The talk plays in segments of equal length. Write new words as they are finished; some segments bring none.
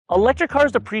Electric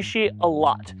cars depreciate a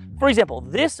lot. For example,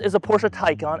 this is a Porsche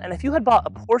Taycan, and if you had bought a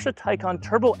Porsche Taycan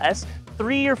Turbo S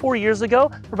 3 or 4 years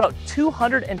ago for about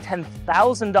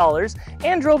 $210,000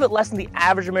 and drove it less than the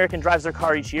average American drives their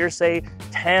car each year, say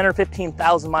 10 or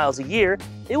 15,000 miles a year,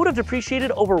 it would have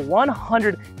depreciated over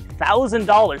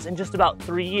 $100,000 in just about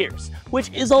 3 years, which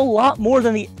is a lot more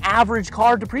than the average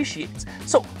car depreciates.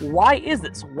 So why is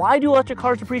this? Why do electric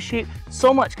cars depreciate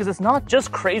so much? Because it's not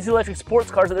just crazy electric sports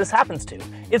cars that this happens to.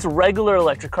 It's regular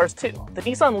electric cars too. The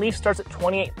Nissan Leaf starts at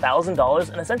 $28,000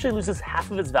 and essentially loses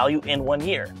half of its value in 1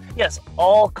 year. Yes,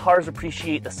 all cars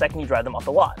depreciate the second you drive them off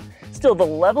the lot. Still, the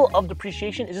level of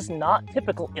depreciation is just not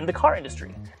typical in the car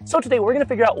industry. So today we're going to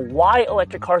figure out why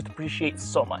electric cars depreciate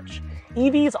so much.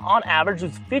 EVs on average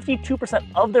lose 52%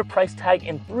 of their price tag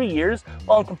in 3 years,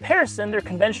 while in comparison their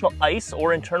conventional ICE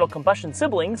or internal combustion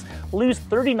siblings lose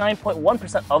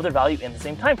 39.1% of their value in the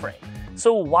same time frame.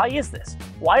 So why is this?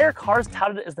 Why are cars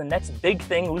touted as the next big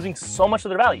thing losing so much of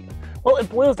their value? Well, it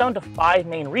boils down to 5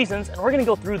 main reasons, and we're going to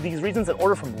go through these reasons in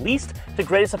order from least to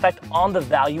greatest effect on the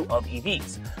value of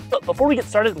EVs. But before we get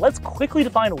started, let's quickly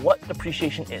define what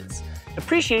depreciation is.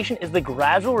 Depreciation is the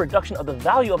gradual reduction of the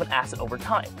value of an asset over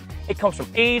time. It comes from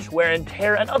age, wear and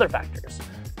tear, and other factors.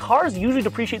 Cars usually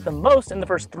depreciate the most in the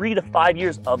first 3 to 5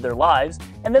 years of their lives,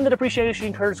 and then the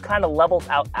depreciation curve kind of levels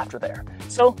out after there.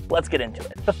 So let's get into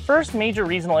it. The first major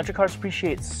reason electric cars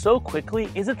depreciate so quickly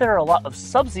is that there are a lot of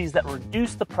subsidies that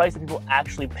reduce the price that people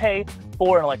actually pay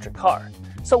for an electric car.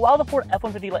 So while the Ford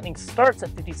F-150 Lightning starts at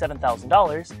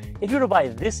 $57,000, if you were to buy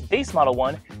this base model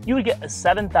one, you would get a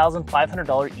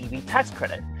 $7,500 EV tax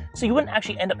credit. So you wouldn't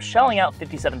actually end up shelling out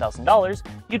 $57,000,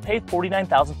 you'd pay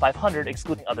 $49,500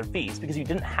 excluding other fees because you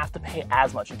didn't have to pay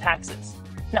as much in taxes.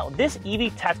 Now, this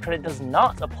EV tax credit does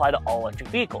not apply to all electric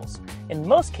vehicles. In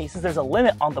most cases, there's a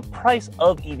limit on the price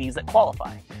of EVs that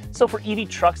qualify. So for EV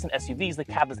trucks and SUVs, the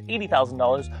cap is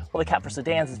 $80,000, while the cap for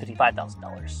sedans is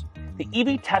 $55,000. The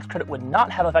EV tax credit would not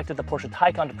have affected the Porsche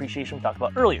Taycan depreciation we talked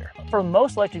about earlier. For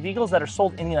most electric vehicles that are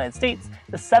sold in the United States,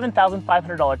 the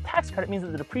 $7,500 tax credit means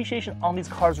that the depreciation on these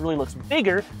cars really looks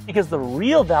bigger because the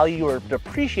real value you are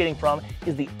depreciating from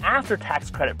is the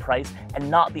after-tax credit price and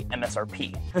not the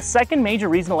MSRP. The second major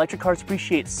reason electric cars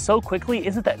depreciate so quickly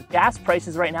is that gas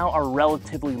prices right now are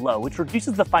relatively low, which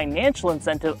reduces the financial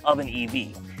incentive of an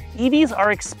EV. EVs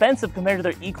are expensive compared to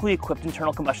their equally equipped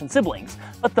internal combustion siblings,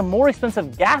 but the more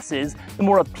expensive gas is, the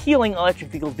more appealing electric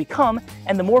vehicles become,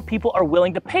 and the more people are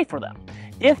willing to pay for them.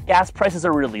 If gas prices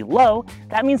are really low,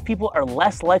 that means people are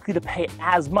less likely to pay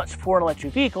as much for an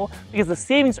electric vehicle because the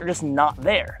savings are just not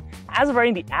there. As of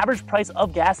right now, the average price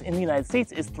of gas in the United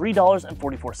States is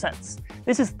 $3.44.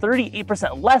 This is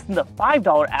 38% less than the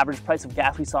 $5 average price of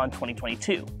gas we saw in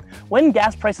 2022. When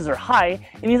gas prices are high,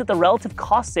 it means that the relative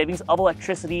cost savings of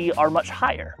electricity are much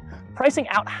higher. Pricing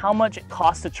out how much it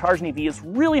costs to charge an EV is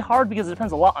really hard because it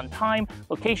depends a lot on time,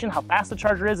 location, how fast the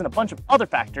charger is, and a bunch of other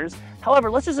factors. However,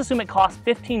 let's just assume it costs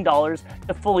 $15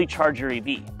 to fully charge your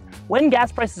EV. When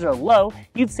gas prices are low,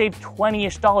 you'd save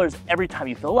 $20-ish every time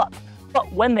you fill up. But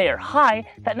when they are high,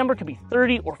 that number could be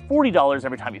 $30 or $40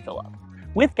 every time you fill up.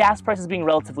 With gas prices being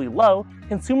relatively low,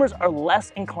 consumers are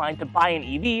less inclined to buy an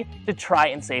EV to try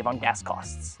and save on gas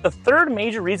costs. The third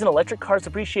major reason electric cars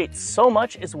depreciate so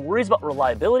much is worries about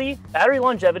reliability, battery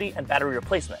longevity, and battery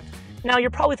replacement. Now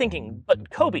you're probably thinking, but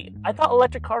Kobe, I thought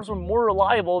electric cars were more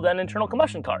reliable than internal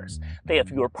combustion cars. They have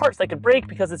fewer parts that could break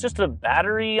because it's just a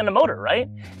battery and a motor, right?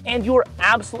 And you're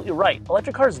absolutely right.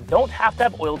 Electric cars don't have to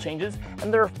have oil changes,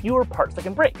 and there are fewer parts that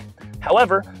can break.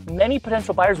 However, many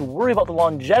potential buyers worry about the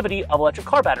longevity of electric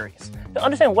car batteries. To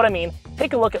understand what I mean,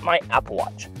 take a look at my Apple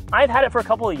Watch. I've had it for a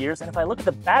couple of years, and if I look at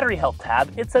the battery health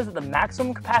tab, it says that the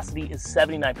maximum capacity is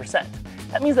 79%.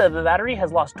 That means that the battery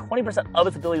has lost 20% of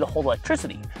its ability to hold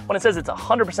electricity. When it says it's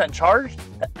 100% charged,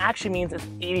 that actually means it's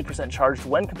 80% charged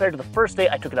when compared to the first day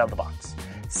I took it out of the box.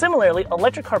 Similarly,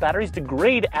 electric car batteries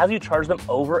degrade as you charge them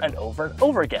over and over and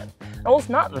over again. And while it's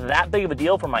not that big of a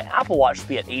deal for my Apple Watch to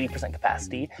be at 80%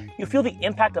 capacity, you feel the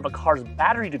impact of a car's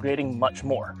battery degrading much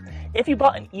more. If you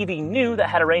bought an EV new that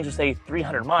had a range of say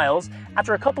 300 miles,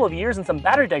 after a couple of years and some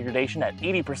battery degradation at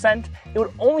 80%, it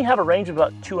would only have a range of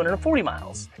about 240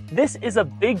 miles. This is a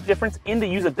big difference in the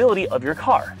usability of your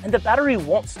car, and the battery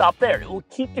won't stop there. It will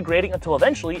keep degrading until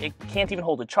eventually it can't even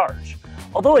hold a charge.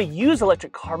 Although a used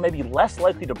electric car may be less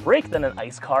likely to break than an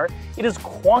ICE car, it is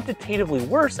quantitatively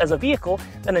worse as a vehicle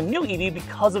than a new EV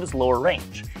because of its lower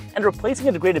range. And replacing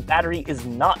a degraded battery is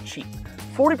not cheap.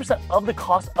 40% of the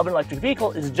cost of an electric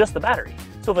vehicle is just the battery.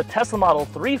 So if a Tesla Model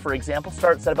 3, for example,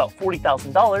 starts at about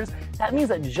 $40,000, That means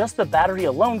that just the battery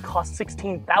alone costs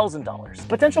 $16,000. The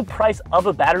potential price of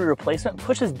a battery replacement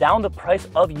pushes down the price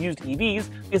of used EVs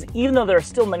because even though there are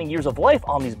still many years of life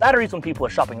on these batteries when people are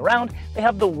shopping around, they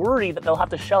have the worry that they'll have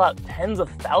to shell out tens of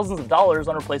thousands of dollars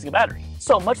on replacing a battery.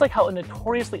 So much like how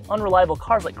notoriously unreliable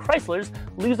cars like Chryslers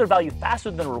lose their value faster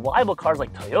than reliable cars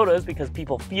like Toyotas because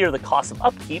people fear the cost of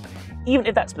upkeep, even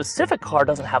if that specific car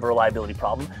doesn't have a reliability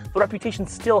problem, the reputation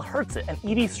still hurts it, and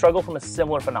EVs struggle from a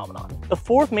similar phenomenon. The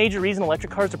fourth major reason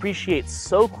electric cars depreciate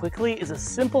so quickly is a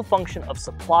simple function of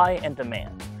supply and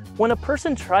demand. When a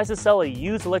person tries to sell a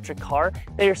used electric car,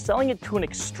 they are selling it to an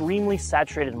extremely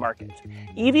saturated market.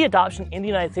 EV adoption in the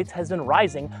United States has been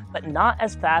rising, but not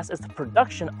as fast as the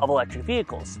production of electric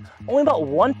vehicles. Only about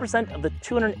 1% of the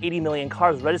 280 million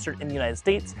cars registered in the United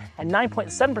States and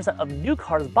 9.7% of new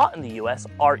cars bought in the US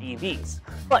are EVs.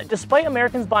 But despite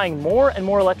Americans buying more and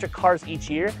more electric cars each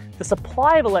year, the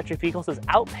supply of electric vehicles has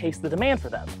outpaced the demand for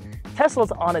them. Tesla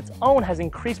on its own has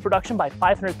increased production by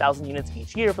 500,000 units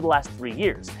each year for the last 3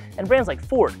 years, and brands like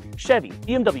Ford, Chevy,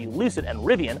 BMW, Lucid, and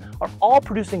Rivian are all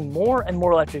producing more and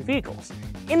more electric vehicles.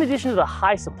 In addition to the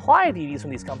high supply of EVs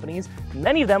from these companies,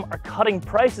 many of them are cutting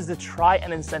prices to try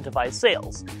and incentivize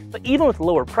sales. But even with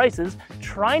lower prices,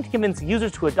 trying to convince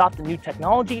users to adopt a new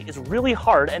technology is really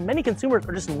hard, and many consumers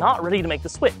are just not ready to make the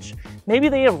switch. Maybe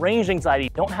they have range anxiety,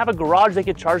 don't have a garage they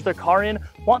could charge their car in,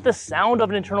 want the sound of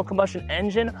an internal combustion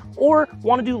engine, or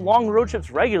want to do long road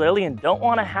trips regularly and don't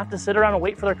want to have to sit around and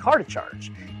wait for their car to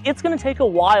charge. It's going to take a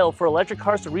while for electric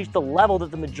cars to reach the level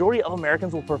that the majority of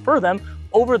Americans will prefer them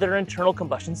over their internal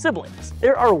combustion siblings.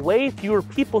 There are way fewer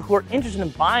people who are interested in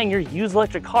buying your used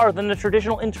electric car than a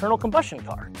traditional internal combustion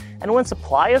car. And when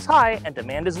supply is high and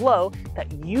demand is low,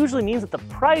 that usually means that the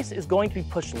price is going to be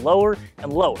pushed lower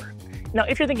and lower. Now,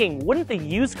 if you're thinking, wouldn't the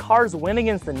used cars win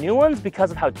against the new ones because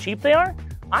of how cheap they are?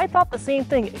 I thought the same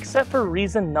thing, except for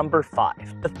reason number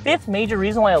 5. The fifth major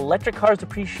reason why electric cars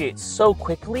depreciate so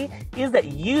quickly is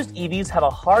that used EVs have a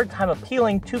hard time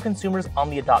appealing to consumers on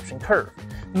the adoption curve.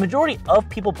 The majority of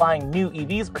people buying new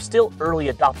EVs are still early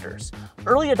adopters.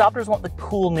 Early adopters want the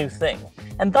cool new thing,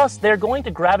 and thus they're going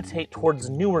to gravitate towards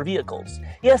newer vehicles.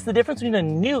 Yes, the difference between a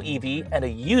new EV and a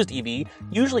used EV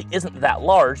usually isn't that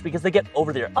large because they get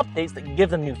over-the-air updates that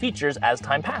give them new features as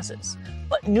time passes.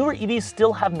 But newer EVs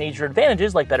still have major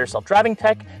advantages like better self-driving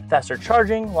tech, faster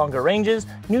charging, longer ranges,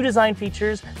 new design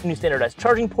features, a new standardized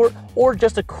charging port, or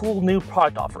just a cool new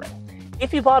product offering.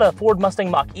 If you bought a Ford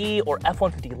Mustang Mach-E or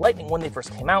F-150 Lightning when they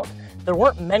first came out, there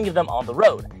weren't many of them on the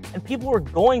road, and people were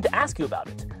going to ask you about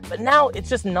it. But now it's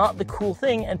just not the cool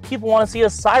thing, and people want to see a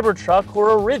Cybertruck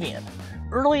or a Rivian.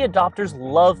 Early adopters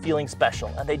love feeling special,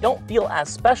 and they don't feel as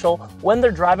special when they're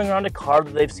driving around a car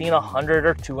that they've seen 100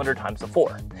 or 200 times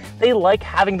before. They like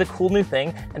having the cool new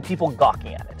thing and people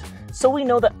gawking at it. So we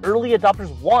know that early adopters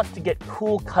want to get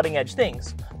cool cutting-edge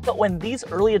things. But when these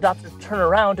early adopters turn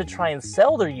around to try and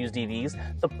sell their used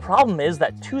EVs, the problem is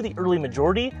that to the early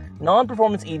majority,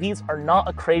 non-performance EVs are not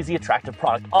a crazy attractive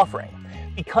product offering.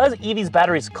 Because EVs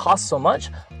batteries cost so much,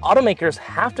 automakers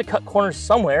have to cut corners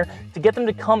somewhere to get them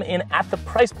to come in at the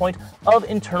price point of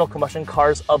internal combustion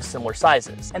cars of similar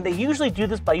sizes. And they usually do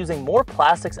this by using more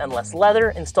plastics and less leather,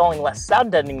 installing less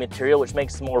sound deadening material which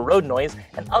makes more road noise,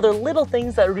 and other little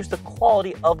things that reduce the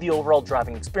quality of the overall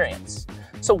driving experience.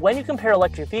 So when you compare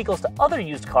electric vehicles to other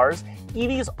used cars,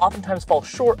 EVs oftentimes fall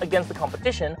short against the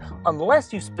competition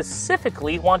unless you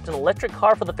specifically want an electric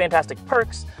car for the fantastic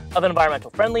perks of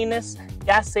environmental friendliness,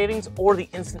 gas savings, or the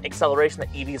instant acceleration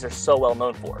that EVs are so well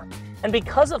known for. And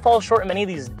because it falls short in many of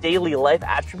these daily life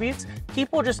attributes,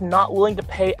 people are just not willing to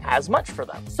pay as much for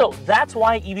them. So that's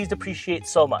why EVs depreciate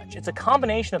so much. It's a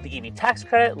combination of the EV tax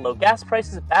credit, low gas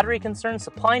prices, battery concerns,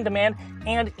 supply and demand,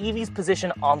 and EVs'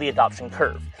 position on the adoption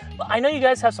curve. But I know you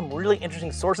guys have some really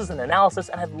interesting sources and analysis,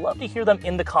 and I'd love to hear them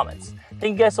in the comments.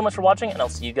 Thank you guys so much for watching, and I'll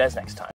see you guys next time.